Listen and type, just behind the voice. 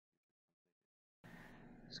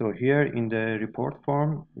So here in the report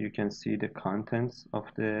form, you can see the contents of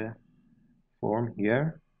the form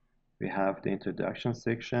here. We have the introduction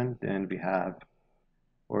section, then we have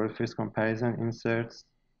orifice comparison inserts,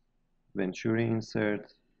 Venturi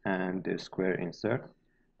insert, and the square insert.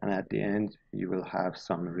 And at the end, you will have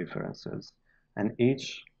some references. And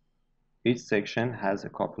each section has a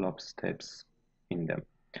couple of steps in them.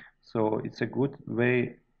 So it's a good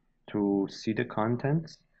way to see the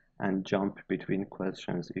contents and jump between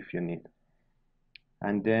questions if you need.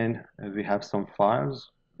 And then we have some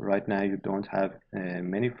files. Right now you don't have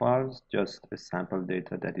many files, just a sample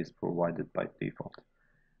data that is provided by default.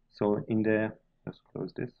 So let's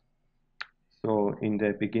close this. So in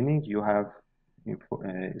the beginning you have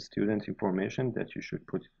student information that you should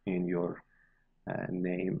put in your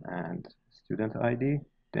name and student ID.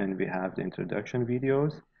 Then we have the introduction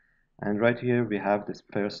videos. And right here we have this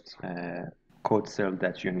first code cell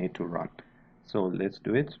that you need to run. So let's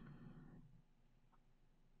do it.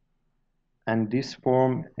 And this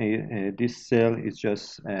form, this cell is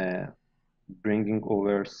just bringing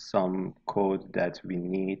over some code that we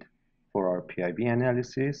need for our PIV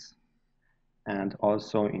analysis and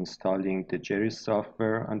also installing the Jerry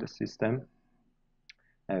software on the system.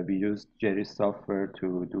 We use Jerry software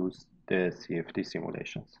to do the CFD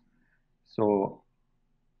simulations. So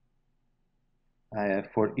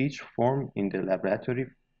for each form in the laboratory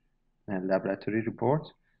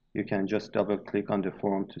report, you can just double click on the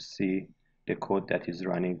form to see the code that is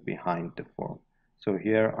running behind the form. So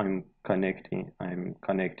here I'm connecting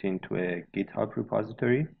to a GitHub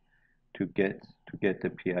repository to get the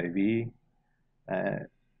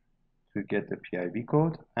PIV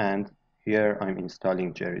code, and here I'm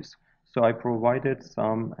installing Jerry's. So I provided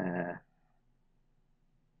some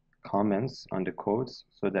comments on the codes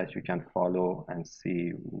so that you can follow and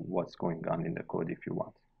see what's going on in the code if you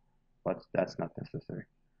want, but that's not necessary.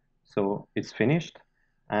 So it's finished,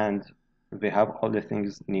 and we have all the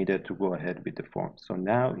things needed to go ahead with the form. So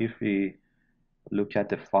now if we look at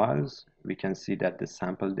the files, we can see that the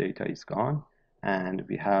sample data is gone, and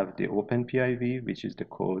we have the open PIV, which is the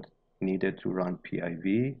code needed to run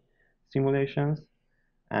PIV simulations.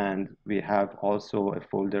 And we have also a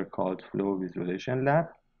folder called Flow Visualization Lab.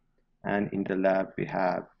 And in the lab, we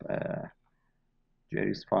have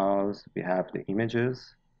Jerry's files, we have the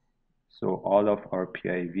images. So all of our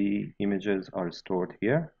PIV images are stored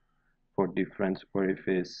here for different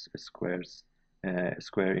orifice squares,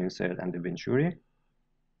 square insert, and the Venturi.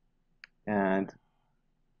 And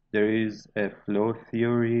there is a flow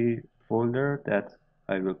theory folder that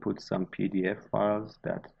I will put some PDF files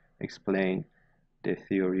that explain the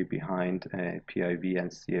theory behind PIV and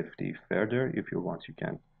CFD further. If you want, you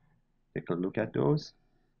can take a look at those.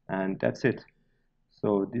 And that's it.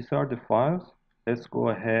 So these are the files. Let's go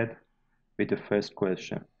ahead with the first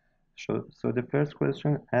question. So the first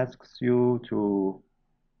question asks you to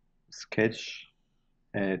sketch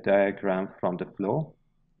a diagram from the flow.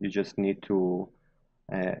 You just need to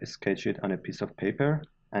sketch it on a piece of paper,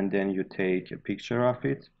 and then you take a picture of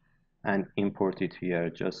it and import it here,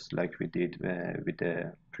 just like we did with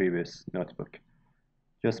the previous notebook.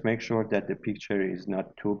 Just make sure that the picture is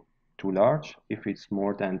not too large. If it's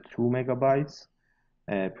more than 2 megabytes,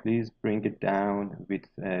 please bring it down with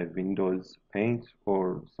Windows Paint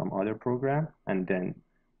or some other program and then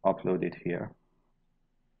upload it here.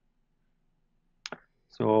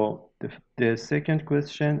 So the second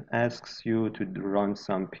question asks you to run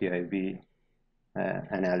some PIV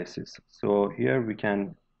analysis. So here we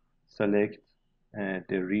can select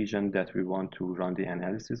the region that we want to run the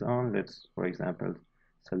analysis on. Let's, for example,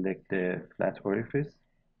 select the flat orifice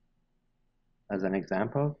as an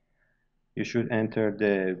example. You should enter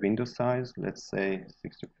the window size, let's say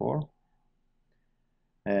 64.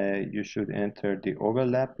 You should enter the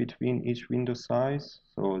overlap between each window size,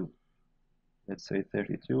 so let's say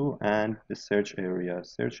 32, and the search area.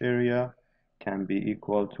 Search area can be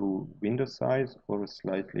equal to window size or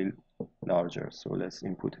slightly larger. So let's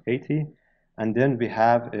input 80. And then we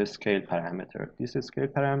have a scale parameter. This scale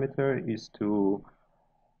parameter is to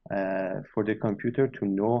for the computer to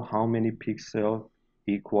know how many pixels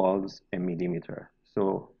equals a millimeter.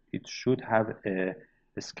 So it should have a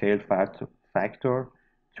scale factor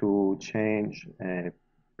to change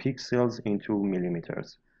pixels into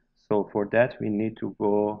millimeters. So for that, we need to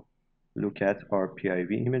go look at our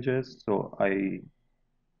PIV images. So I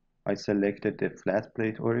selected the flat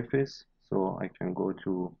plate orifice. So I can go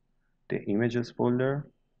to the images folder,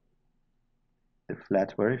 the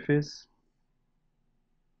flat orifice.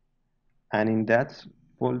 And in that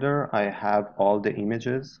folder, I have all the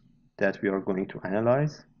images that we are going to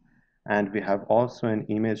analyze. And we have also an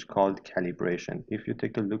image called calibration. If you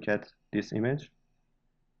take a look at this image,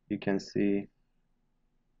 you can see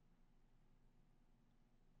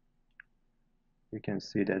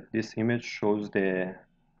that this image shows the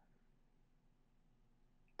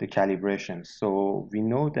calibration. So we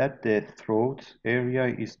know that the throat area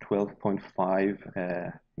is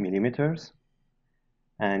 12.5 millimeters,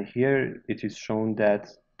 and here it is shown that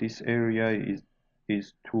this area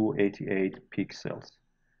is 288 pixels.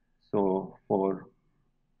 So for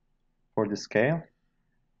the scale,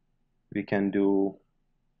 we can do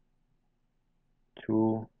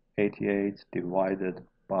 288 divided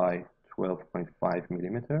by 12.5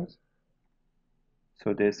 millimeters.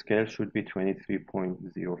 So the scale should be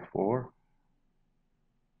 23.04.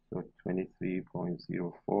 So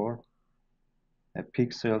 23.04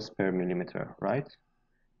 pixels per millimeter, right?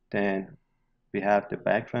 Then we have the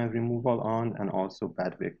background removal on and also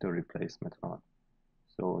bad vector replacement on.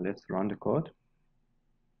 So let's run the code.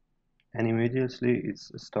 And immediately it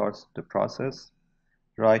starts the process.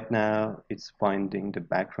 Right now it's finding the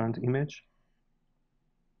background image.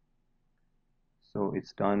 So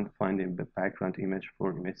it's done finding the background image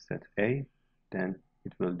for image set A. Then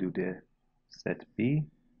it will do the set B.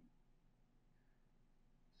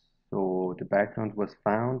 So the background was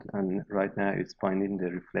found, and right now it's finding the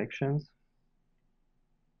reflections.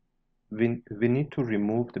 We need to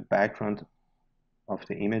remove the background of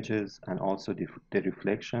the images and also the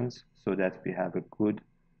reflections so that we have a good,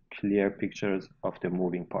 clear pictures of the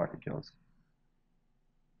moving particles.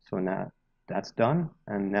 So now that's done,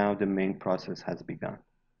 and now the main process has begun.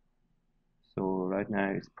 So right now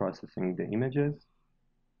it's processing the images.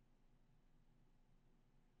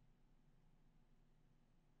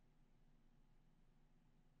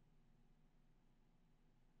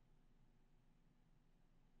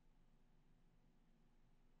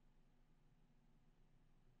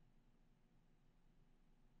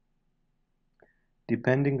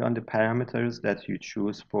 Depending on the parameters that you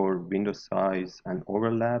choose for window size and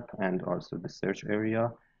overlap and also the search area,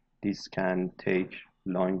 this can take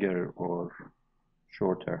longer or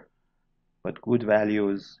shorter. But good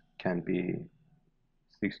values can be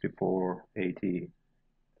 64, 80,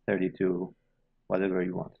 32, whatever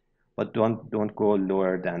you want. But don't go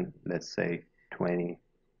lower than, let's say, 20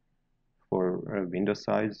 for window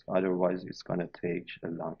size, otherwise it's gonna take a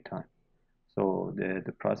long time. So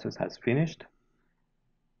the process has finished,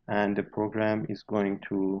 and the program is going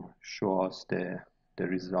to show us the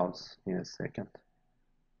results in a second.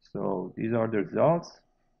 So these are the results.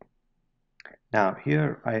 Now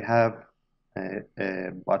here I have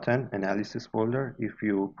a button, analysis folder. If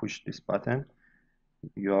you push this button,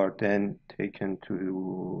 you are then taken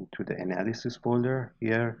to the analysis folder.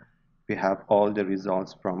 Here we have all the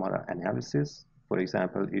results from our analysis. For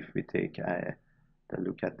example, if we take a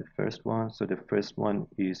look at the first one, so the first one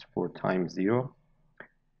is for time 0.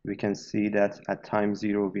 We can see that at time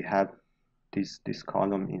 0 we have this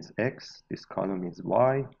column is X, this column is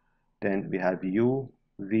Y, then we have U,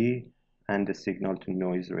 V, and the signal to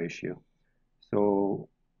noise ratio. So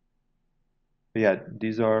yeah,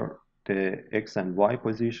 these are the X and Y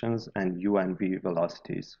positions and U and V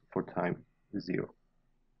velocities for time 0.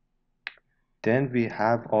 Then we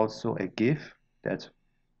have also a GIF that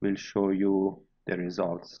will show you the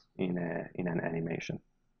results in an animation.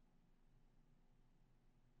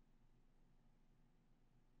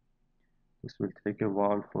 This will take a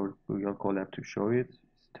while for Google Colab to show it.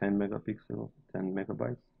 It's 10 megapixels, 10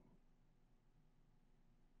 megabytes.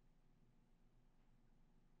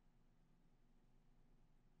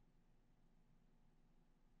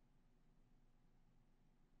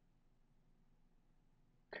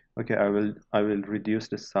 Okay, I will reduce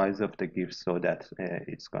the size of the GIF so that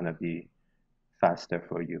it's gonna be faster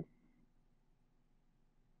for you.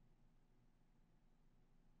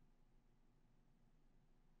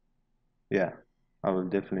 Yeah, I will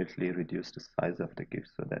definitely reduce the size of the GIF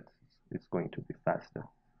so that it's going to be faster.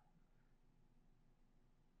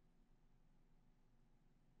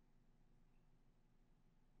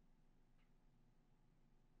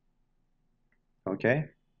 Okay,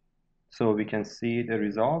 so we can see the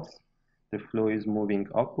results. The flow is moving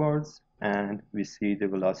upwards, and we see the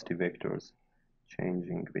velocity vectors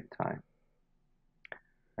changing with time.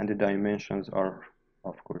 And the dimensions are,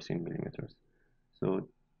 of course, in millimeters. So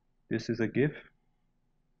this is a GIF.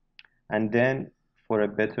 And then for a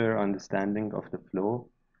better understanding of the flow,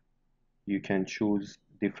 you can choose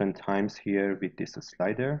different times here with this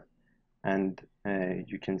slider, and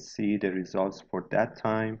you can see the results for that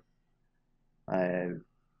time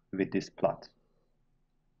with this plot.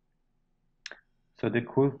 So the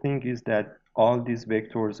cool thing is that all these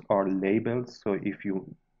vectors are labeled. So if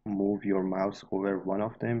you move your mouse over one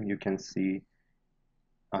of them, you can see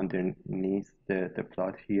underneath the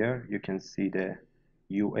plot here, you can see the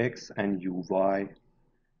ux and uy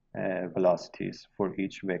velocities for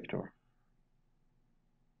each vector.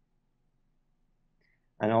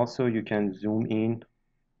 And also you can zoom in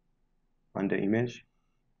on the image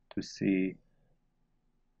to see.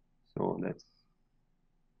 So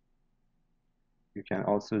you can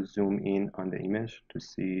also zoom in on the image to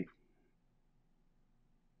see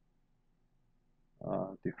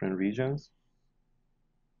different regions.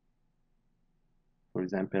 For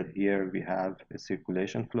example, here we have a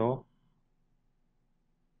circulation flow,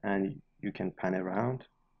 and you can pan around,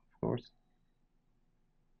 of course,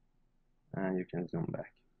 and you can zoom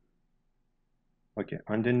back. Okay,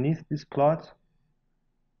 underneath this plot,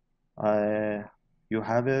 you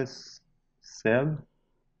have a cell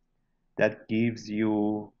that gives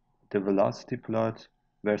you the velocity plot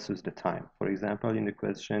versus the time. For example, in the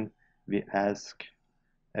question, we ask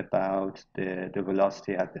about the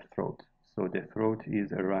velocity at the throat. So the throat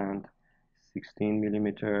is around 16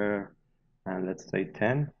 millimeter and let's say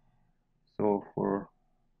 10. So for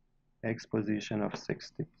x position of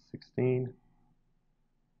 16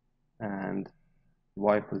 and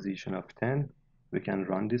y position of 10, we can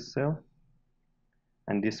run this cell,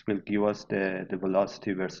 and this will give us the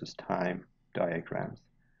velocity versus time diagrams.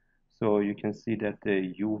 So you can see that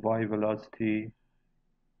the uy velocity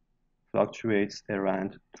fluctuates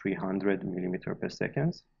around 300 millimeter per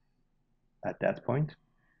second at that point,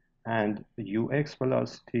 and ux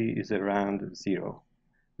velocity is around 0,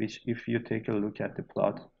 which if you take a look at the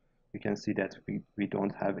plot, you can see that we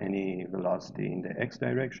don't have any velocity in the x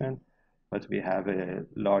direction, but we have a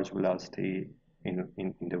large velocity in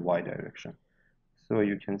the y direction. So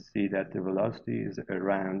you can see that the velocity is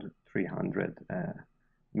around 300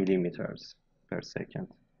 millimeters per second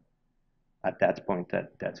at that point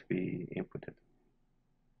that we inputted.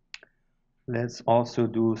 Let's also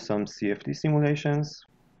do some CFD simulations.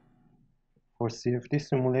 For CFD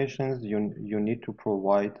simulations, you need to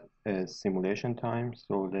provide a simulation time.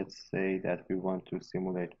 So let's say that we want to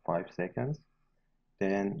simulate 5 seconds.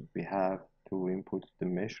 Then we have to input the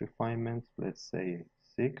mesh refinement, let's say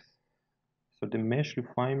 6. So the mesh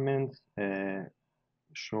refinement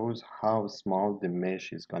shows how small the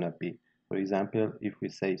mesh is going to be. For example, if we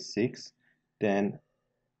say 6, then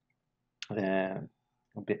the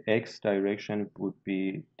x direction would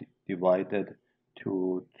be divided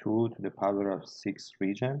to 2 to the power of 6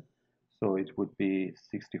 region. So it would be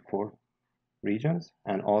 64 regions,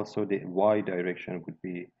 and also the y direction would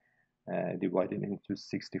be divided into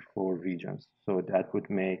 64 regions. So that would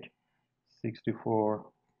make 64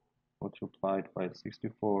 multiplied by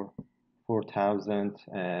 64, 4,000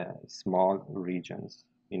 small regions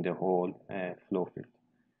in the whole flow field.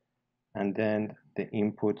 And then the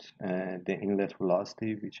input, the inlet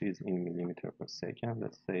velocity, which is in millimeter per second,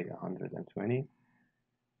 let's say 120.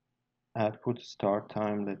 Output start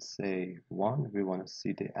time, let's say 1. We want to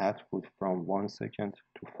see the output from 1 second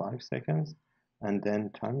to 5 seconds. And then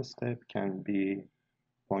time step can be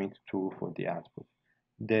 0.2 for the output.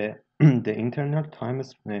 The internal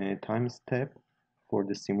time step for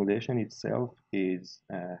the simulation itself is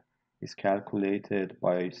calculated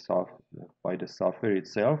by the software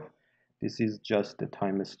itself. This is just the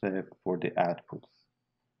time step for the outputs.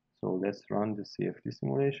 So let's run the CFD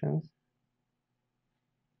simulations.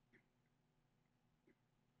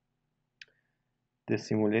 The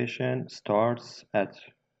simulation starts at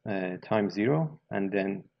time 0 and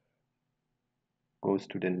then goes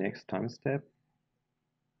to the next time step.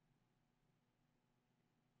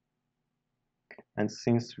 And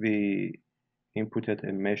since we inputted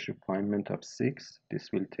a mesh refinement of 6, this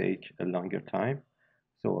will take a longer time.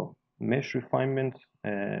 So mesh refinement,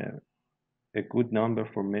 a good number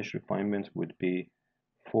for mesh refinement would be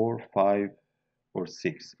 4, 5, or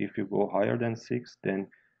 6. If you go higher than 6, then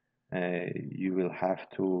you will have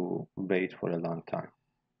to wait for a long time.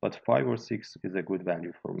 But 5 or 6 is a good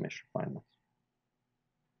value for mesh refinement.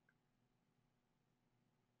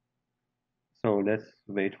 So let's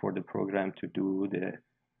wait for the program to do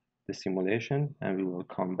the simulation, and we will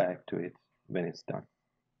come back to it when it's done.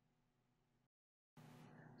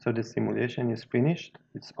 So the simulation is finished,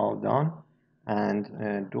 it's all done,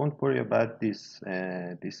 and don't worry about this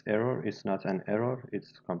this error. It's not an error,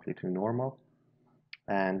 it's completely normal.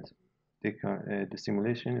 And the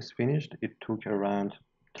simulation is finished. It took around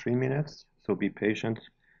 3 minutes, so be patient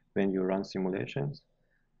when you run simulations.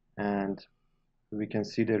 And we can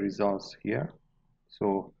see the results here.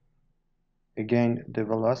 So again, the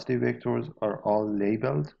velocity vectors are all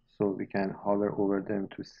labeled, so we can hover over them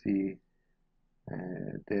to see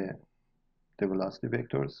the the velocity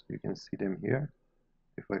vectors. You can see them here.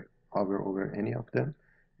 If I hover over any of them,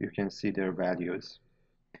 you can see their values.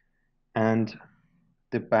 And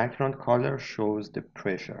the background color shows the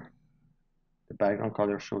pressure. The background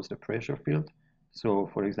color shows the pressure field. So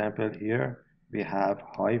for example, here we have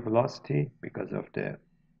high velocity because of the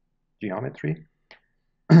geometry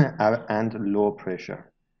and low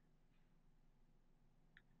pressure.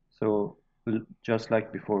 So just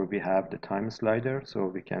like before, we have the time slider, so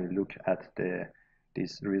we can look at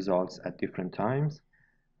these results at different times.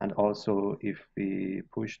 And also, if we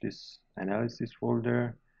push this analysis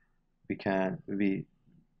folder, we can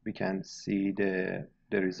see the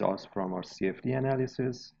results from our CFD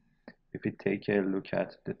analysis. If we take a look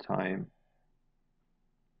at the time,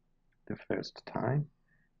 the first time,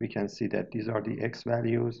 we can see that these are the x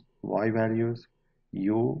values, y values,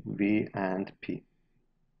 u, v, and p.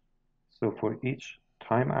 So for each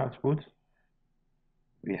time output,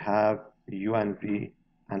 we have u and v,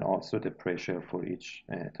 and also the pressure for each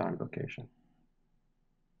time location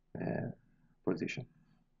position.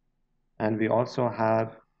 And we also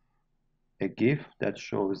have a GIF that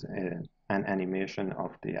shows an animation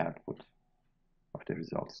of the output of the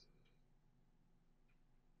results.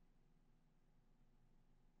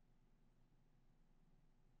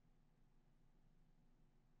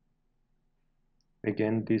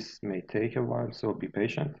 Again, this may take a while, so be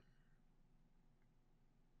patient.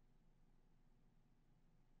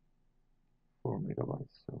 4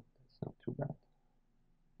 megabytes, so that's not too bad.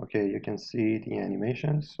 Okay, you can see the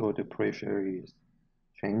animation, so the pressure is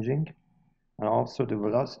changing, and also the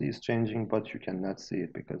velocity is changing, but you cannot see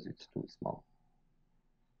it because it's too small.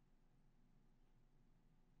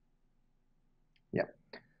 Yeah,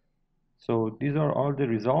 so these are all the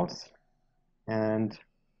results, and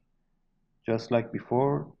just like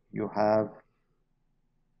before, you have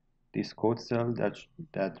this code cell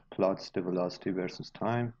that plots the velocity versus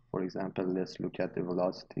time. For example, let's look at the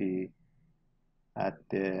velocity at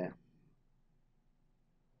the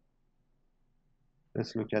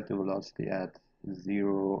let's look at the velocity at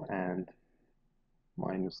 0 and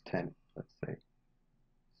minus 10, let's say.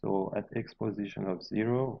 So at x position of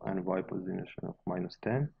 0 and y position of minus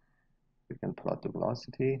 10, we can plot the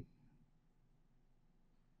velocity,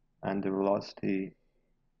 and the velocity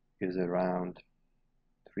is around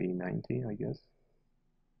 390, I guess.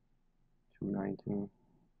 219.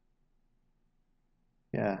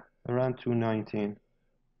 Yeah, around 219.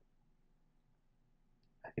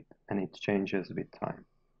 And it changes with time.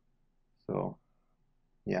 So,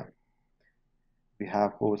 yeah, we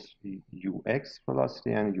have both the ux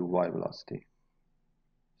velocity and uy velocity.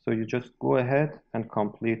 So you just go ahead and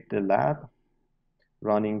complete the lab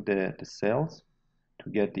running the cells to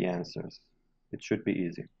get the answers. It should be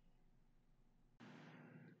easy.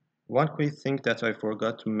 One quick thing that I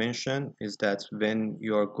forgot to mention is that when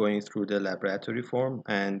you're going through the laboratory form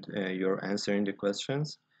and you're answering the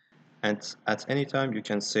questions, and at any time you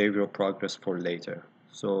can save your progress for later.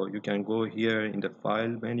 So you can go here in the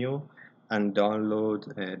file menu and download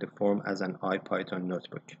the form as an IPython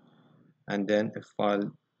notebook. And then a file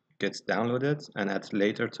gets downloaded, and at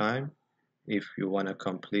later time, if you want to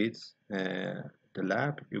complete the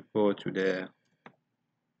lab, you go to the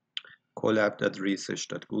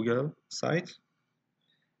colab.research.google site,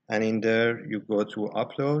 and in there you go to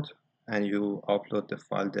upload, and you upload the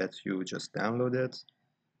file that you just downloaded,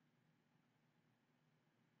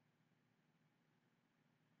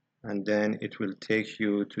 and then it will take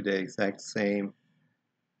you to the exact same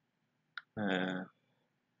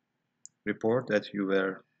report that you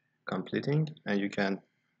were completing, and you can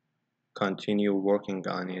continue working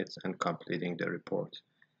on it and completing the report.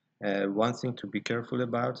 One thing to be careful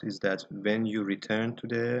about is that when you return to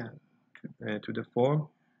the form,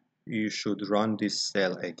 you should run this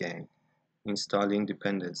cell again, installing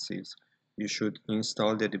dependencies. You should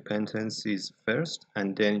install the dependencies first,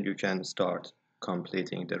 and then you can start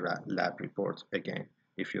completing the lab report again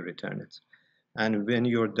if you return it. And when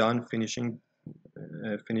you're done finishing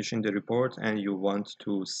the report and you want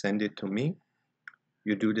to send it to me,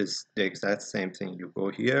 you do the exact same thing. You go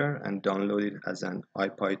here and download it as an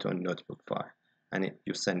IPython notebook file, and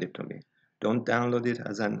you send it to me. Don't download it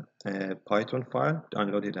as an Python file.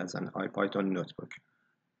 Download it as an IPython notebook.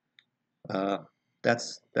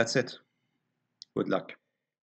 That's it. Good luck.